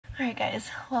Alright guys,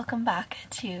 welcome back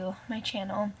to my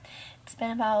channel. It's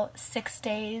been about 6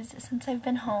 days since I've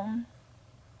been home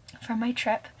from my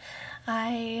trip.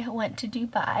 I went to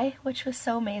Dubai, which was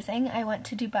so amazing. I went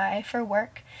to Dubai for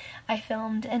work. I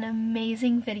filmed an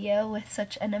amazing video with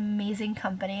such an amazing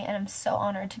company and I'm so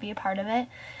honored to be a part of it.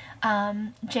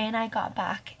 Jay and I got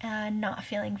back and not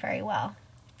feeling very well.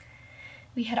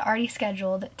 We had already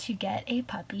scheduled to get a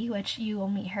puppy, which you will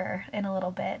meet her in a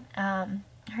little bit.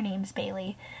 Her name's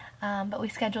Bailey. But we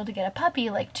scheduled to get a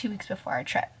puppy like 2 weeks before our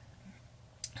trip.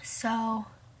 So,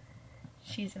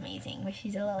 she's amazing, but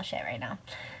she's a little shit right now.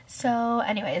 So,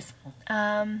 anyways,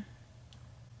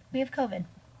 we have COVID.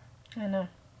 I know,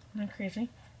 isn't that crazy?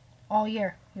 All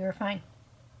year, we were fine.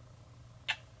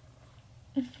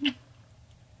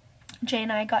 Jay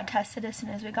and I got tested as soon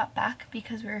as we got back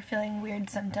because we were feeling weird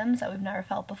symptoms that we've never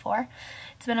felt before.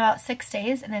 It's been about 6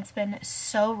 days and it's been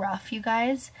so rough, you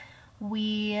guys.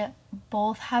 We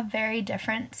both have very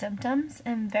different symptoms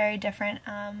and very different,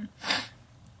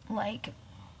 like,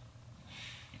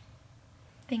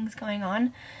 things going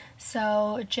on.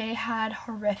 So Jay had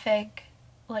horrific,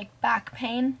 like, back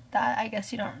pain that I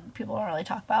guess people don't really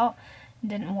talk about.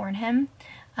 Didn't warn him.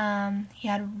 He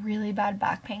had really bad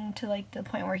back pain to, like, the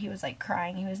point where he was, like,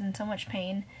 crying. He was in so much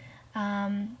pain.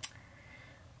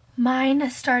 Mine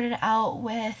started out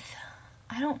with,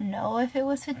 I don't know if it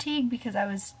was fatigue because I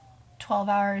was 12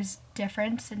 hours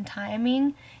difference in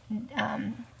timing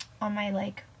on my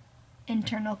like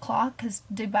internal clock because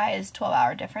Dubai is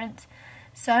 12-hour difference.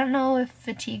 So I don't know if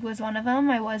fatigue was one of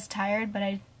them. I was tired, but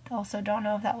I also don't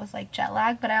know if that was like jet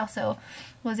lag, but I also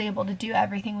was able to do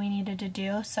everything we needed to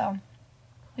do. So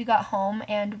we got home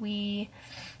and we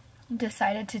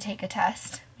decided to take a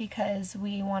test because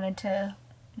we wanted to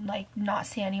like not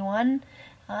see anyone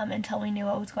until we knew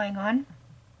what was going on.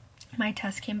 My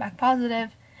test came back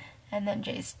positive. And then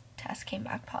Jay's test came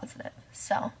back positive.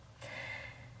 So,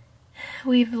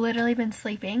 we've literally been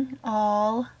sleeping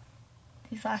all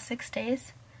these last 6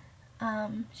 days.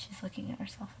 She's looking at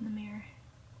herself in the mirror.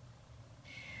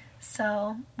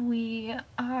 So, we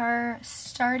are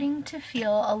starting to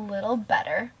feel a little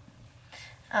better.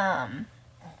 I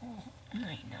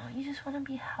know, you just want to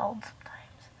be held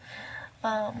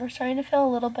sometimes. We're starting to feel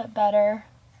a little bit better.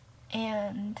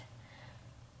 And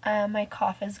my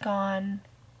cough is gone.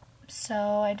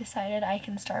 So I decided I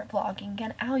can start vlogging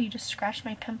again. Ow, you just scratched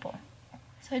my pimple.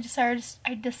 So I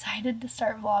decided to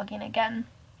start vlogging again.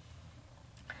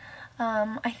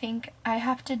 I think I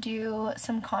have to do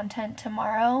some content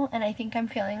tomorrow, and I think I'm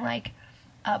feeling like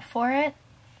up for it.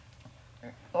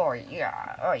 Oh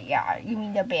yeah, give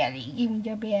me the belly, give me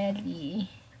the belly.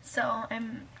 So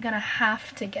I'm gonna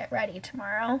have to get ready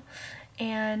tomorrow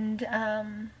and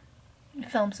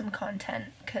film some content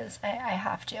because I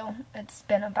have to. It's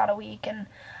been about a week and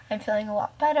I'm feeling a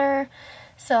lot better.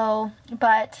 So,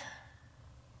 but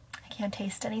I can't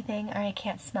taste anything or I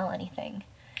can't smell anything,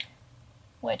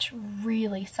 which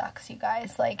really sucks, you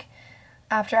guys. Like,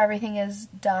 after everything is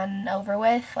done and over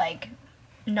with, like,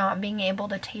 not being able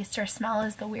to taste or smell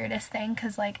is the weirdest thing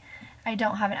because, like, I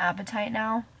don't have an appetite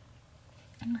now.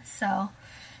 So,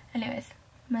 anyways,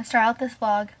 I'm gonna start out this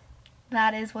vlog.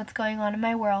 That is what's going on in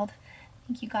my world.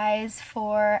 Thank you guys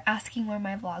for asking where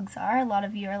my vlogs are. A lot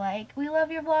of you are like, we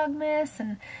love your Vlogmas,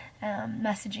 and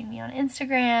messaging me on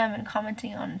Instagram and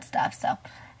commenting on stuff. So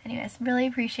anyways, really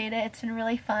appreciate it. It's been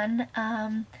really fun.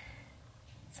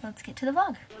 So let's get to the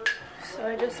vlog. So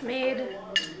I just made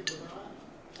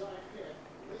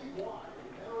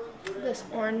this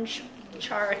orange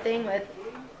char thing with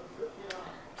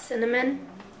cinnamon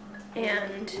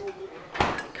and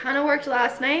kind of worked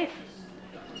last night.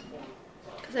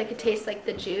 I could taste like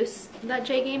the juice that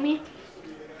Jay gave me.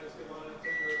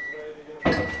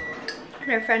 And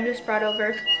our friend just brought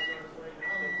over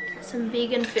some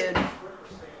vegan food.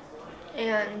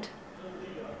 And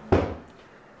I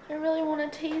really want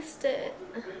to taste it.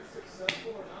 So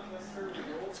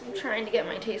I'm trying to get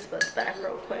my taste buds back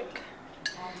real quick.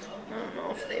 I don't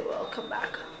know if they will come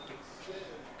back.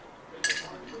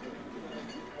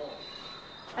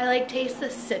 I like taste the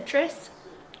citrus,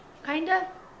 kinda.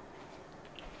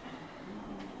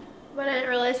 But I didn't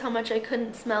realize how much I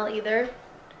couldn't smell either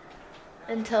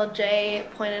until Jay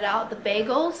pointed out the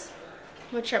bagels,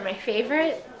 which are my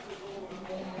favorite.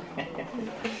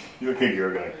 You look like you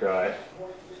were gonna cry.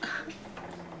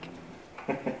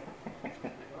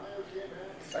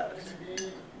 Sucks.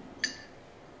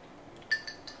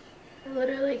 I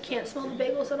literally can't smell the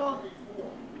bagels at all.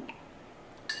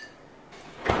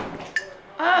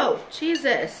 Oh,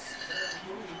 Jesus.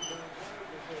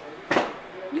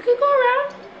 You could go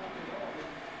around.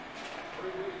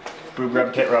 Boob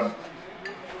rub, tit rub.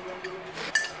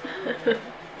 What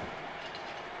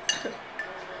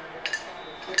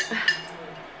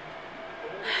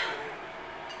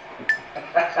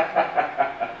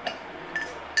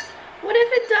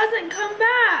if it doesn't come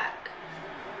back?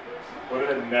 What if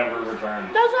it never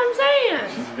returns? That's what I'm saying.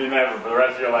 Just be never. For the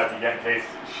rest of your life, you can't taste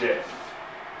shit.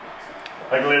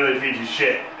 Like literally feed you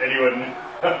shit, and you wouldn't.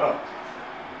 Hi.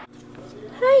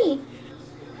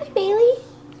 Hi, Bailey.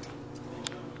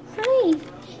 Hi.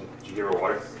 Did you give her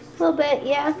water? A little bit,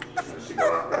 yeah. She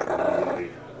go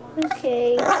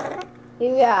Okay.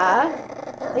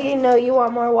 Yeah. You know you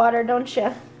want more water, don't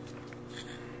you?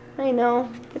 I know,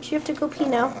 but you have to go pee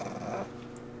now.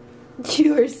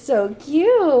 You are so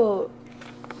cute.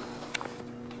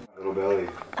 Little belly.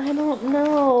 I don't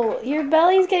know. Your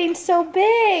belly's getting so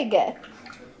big.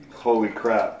 Holy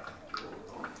crap.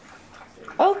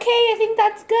 Okay, I think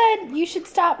that's good. You should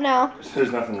stop now.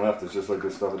 There's nothing left. It's just like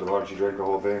this stuff at the bottom. She drank the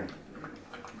whole thing.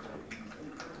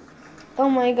 Oh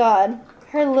my god.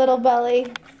 Her little belly.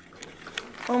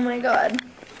 Oh my god.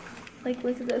 Like,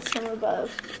 look at this from above.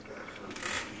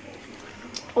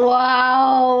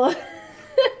 Wow.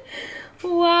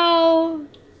 Wow.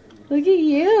 Look at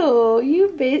you.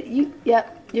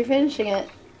 Yep, you're finishing it.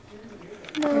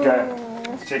 No. Okay.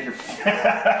 Let's check your.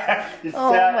 You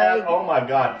Oh fat my- ass. Oh my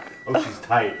god. Oh, she's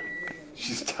tight.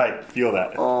 She's tight. Feel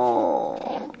that.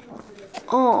 Oh.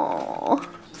 Oh.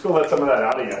 Let's go let some of that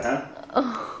out again, huh?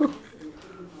 Oh.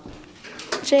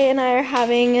 Jay and I are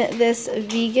having this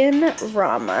vegan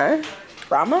Rama.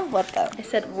 Rama? What the? I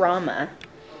said Rama.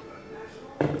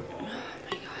 Oh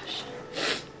my gosh.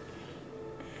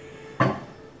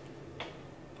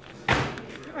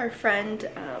 Our friend,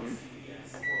 her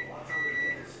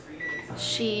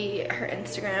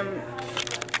Instagram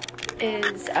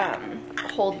is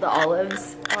Hold the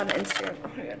Olives on Instagram. Oh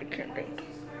my god, I can't think.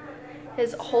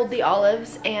 Is Hold the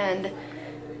Olives, and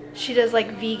she does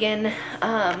like vegan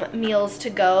meals to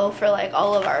go for like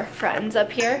all of our friends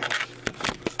up here.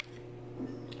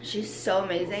 She's so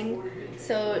amazing.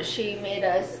 So she made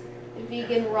us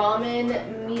vegan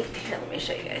ramen meat. Here, let me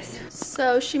show you guys.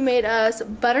 So she made us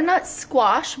butternut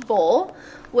squash bowl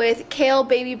with kale,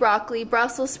 baby broccoli,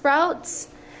 Brussels sprouts,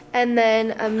 and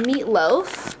then a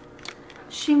meatloaf.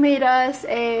 She made us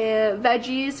a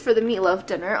veggies for the meatloaf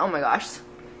dinner. Oh my gosh.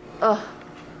 Ugh.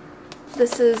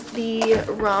 This is the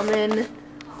ramen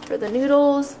for the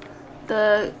noodles,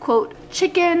 the quote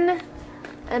chicken,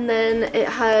 and then it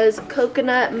has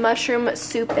coconut mushroom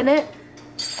soup in it,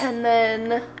 and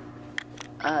then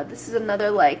this is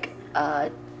another like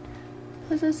what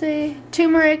does it say?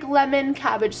 Turmeric lemon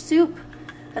cabbage soup,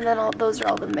 and then those are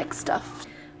all the mixed stuff.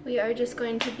 We are just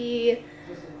going to be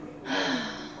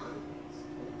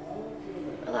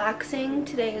relaxing.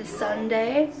 Today is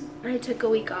Sunday. I took a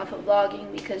week off of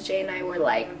vlogging because Jay and I were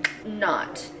like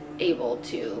not able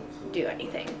to do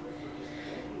anything.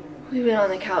 We've been on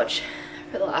the couch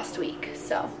for the last week,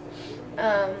 so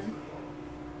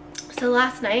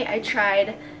last night I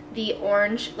tried the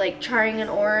orange, like charring an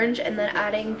orange and then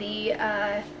adding the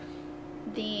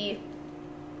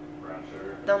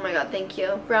oh my god, thank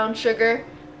you, brown sugar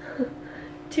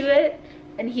to it,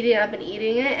 and he didn't have been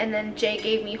eating it, and then Jay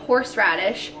gave me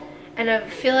horseradish, and I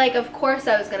feel like of course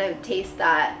I was gonna taste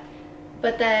that,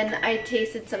 but then I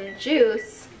tasted some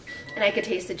juice and I could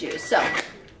taste the juice. So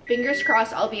fingers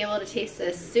crossed I'll be able to taste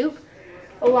this soup.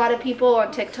 A lot of people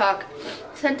on TikTok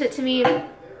sent it to me,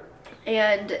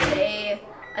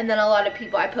 and then a lot of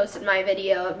people, I posted my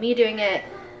video of me doing it,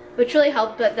 which really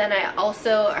helped, but then I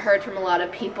also heard from a lot of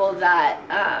people that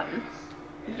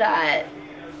that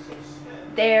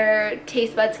their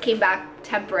taste buds came back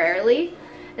temporarily,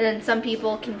 and then some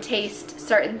people can taste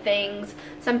certain things,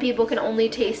 some people can only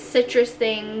taste citrus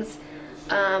things,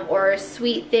 or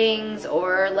sweet things,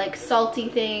 or like salty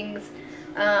things,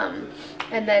 and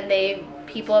then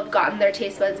people have gotten their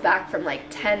taste buds back from like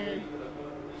 10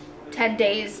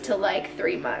 days to like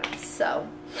 3 months. So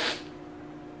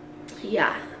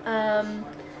yeah,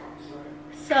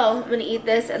 so I'm gonna eat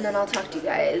this and then I'll talk to you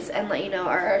guys and let you know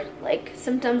our like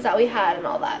symptoms that we had and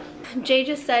all that. Jay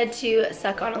just said to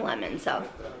suck on a lemon, so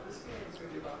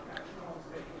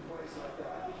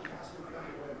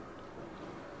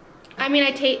I mean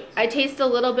I taste a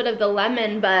little bit of the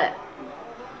lemon, but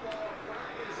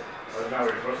That's not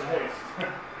what you're supposed to taste.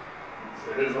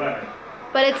 It is lemon.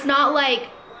 But it's not like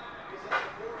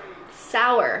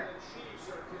sour.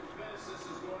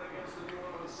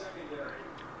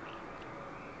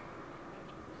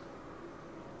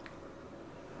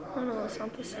 Oh no, it's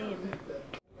not the same.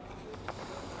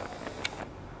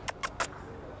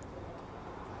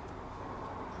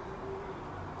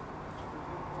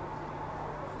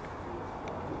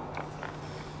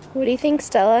 What do you think,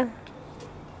 Stella?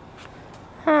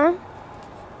 Huh?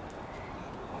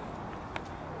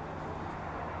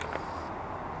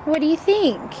 What do you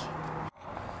think?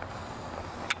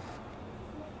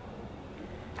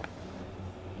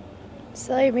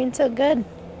 Stella, you're being so good.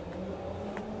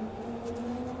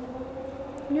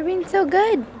 You're being so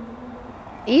good.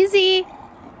 Easy.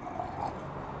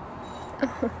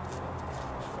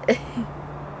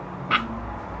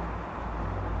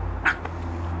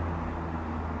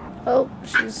 Oh,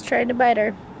 she's trying to bite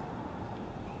her.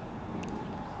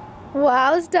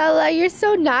 Wow, Stella, you're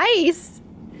so nice.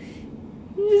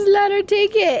 You just let her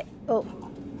take it. Oh.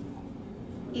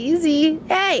 Easy.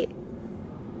 Hey.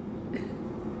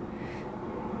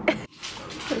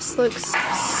 This looks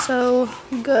so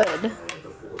good.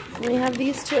 We have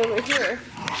these two over here.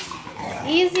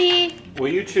 Easy. Will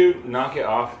you two knock it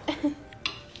off?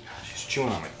 She's chewing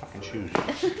on my fucking shoes.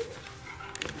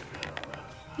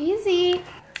 Easy.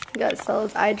 We got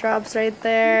Stella's eye drops right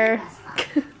there.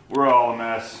 We're all a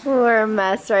mess. We're a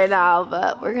mess right now,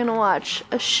 but we're gonna watch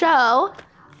a show.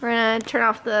 We're gonna turn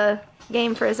off the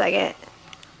game for a second.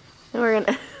 And we're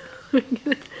gonna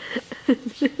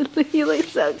you look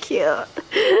so cute.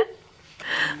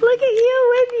 Look at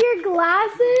you with your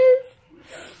glasses.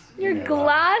 Your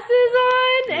glasses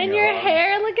on and your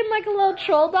hair looking like a little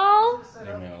troll doll.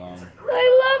 Leave me alone. I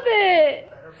love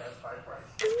it.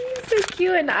 So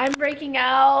cute, and I'm breaking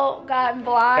out, gotten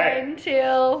blind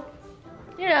too.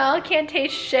 You know, can't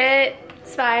taste shit.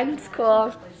 It's fine, it's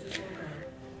cool.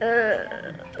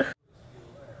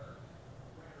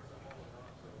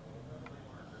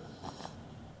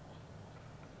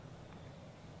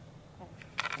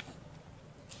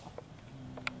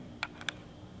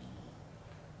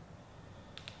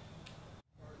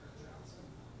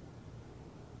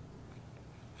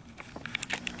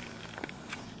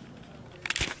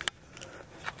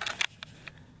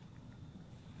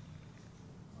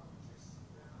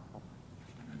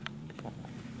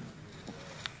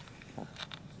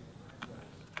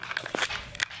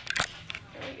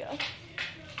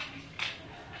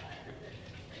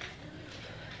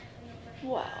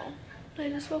 Wow, I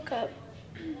just woke up.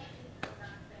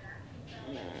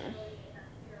 I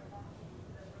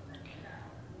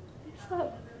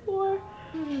slept for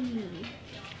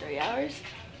 3 hours,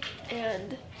 and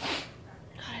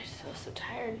God, I just feel so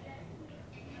tired.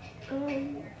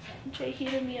 Jay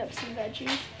heated me up some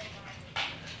veggies,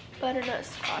 butternut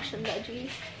squash and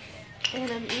veggies,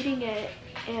 and I'm eating it,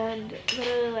 and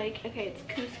literally like, okay, it's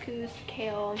couscous,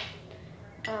 kale,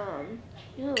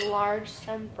 you know, large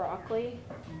stem broccoli,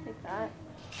 like that,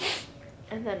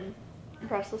 and then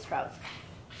Brussels sprouts.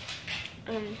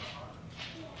 And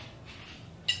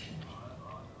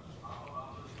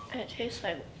it tastes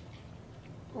like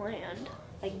bland,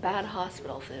 like bad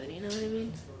hospital food, you know what I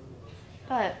mean?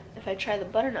 But if I try the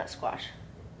butternut squash,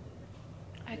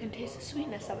 I can taste the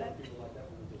sweetness of it,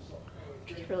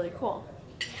 which is really cool.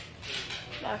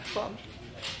 That's cool.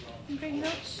 I'm breaking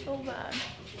out so bad.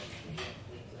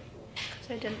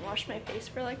 I didn't wash my face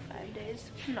for like 5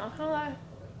 days. I'm not gonna lie.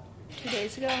 2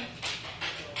 days ago,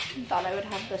 I thought I would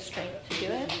have the strength to do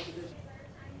it.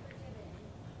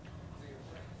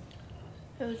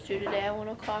 It was due today at 1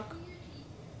 o'clock.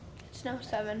 It's now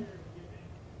 7.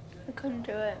 I couldn't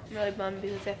do it. I'm really bummed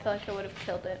because I feel like I would have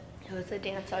killed it. It was a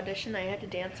dance audition. I had to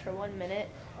dance for 1 minute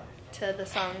to the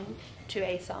song, to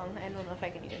a song. I don't know if I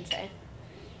can even say.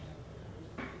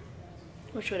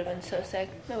 Which would have been so sick.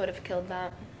 I would have killed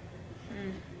that. I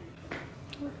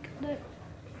would have killed it.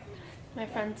 My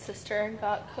friend's sister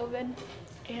got COVID,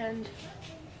 and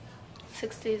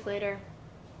 6 days later,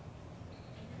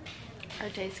 our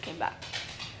days came back.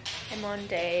 I'm on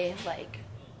day like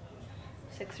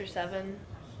 6 or 7.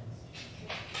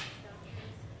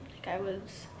 Like I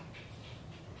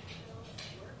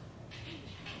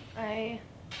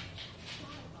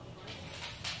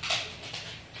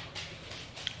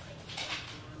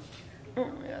oh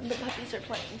my God, the puppies are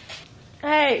playing.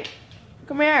 Hey,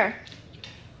 come here.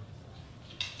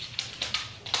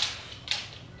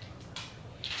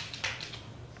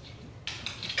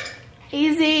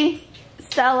 Easy,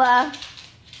 Stella.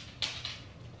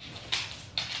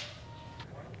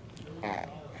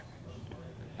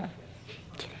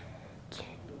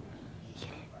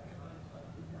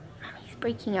 Mommy's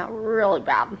breaking out really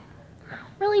bad.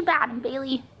 Really bad,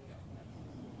 Bailey.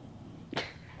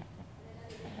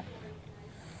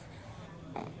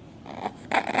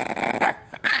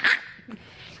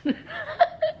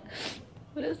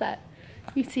 What is that?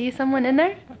 You see someone in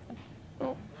there?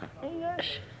 Oh my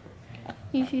gosh.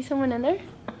 You see someone in there?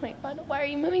 Oh my God, why are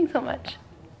you moving so much?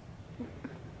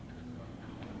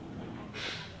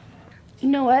 You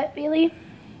know what, Bailey?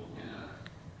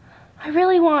 I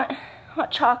really want hot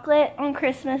chocolate on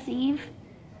Christmas Eve.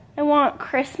 I want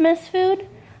Christmas food.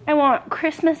 I want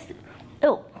Christmas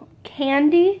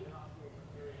candy.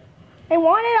 I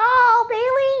want it all,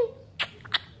 Bailey.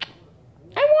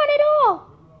 I want it all.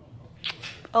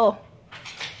 Oh,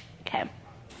 okay.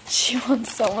 She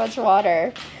wants so much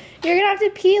water. You're gonna have to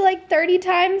pee like 30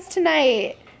 times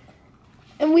tonight.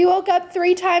 And we woke up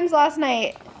 3 times last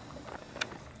night.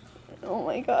 Oh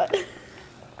my God.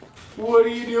 What are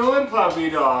you doing, puppy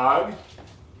dog?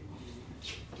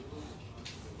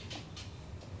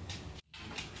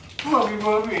 Puppy,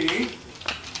 puppy.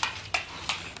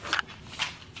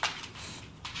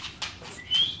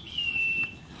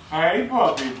 Hey,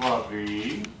 puppy,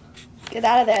 puppy. Get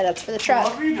out of there, that's for the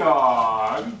truck. Puppy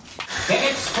dog.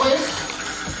 Tickets, please.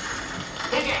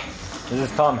 Tickets. Is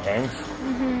this Tom Hanks?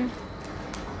 Mm-hmm.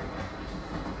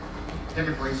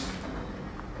 Ticket, please.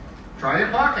 Try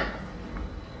your pocket.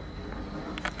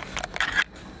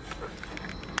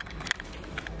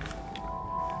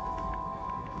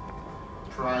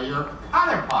 Try your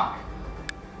other pocket.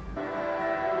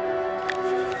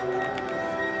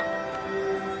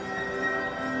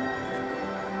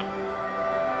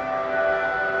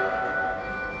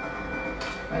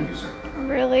 Thank you, sir.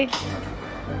 Really?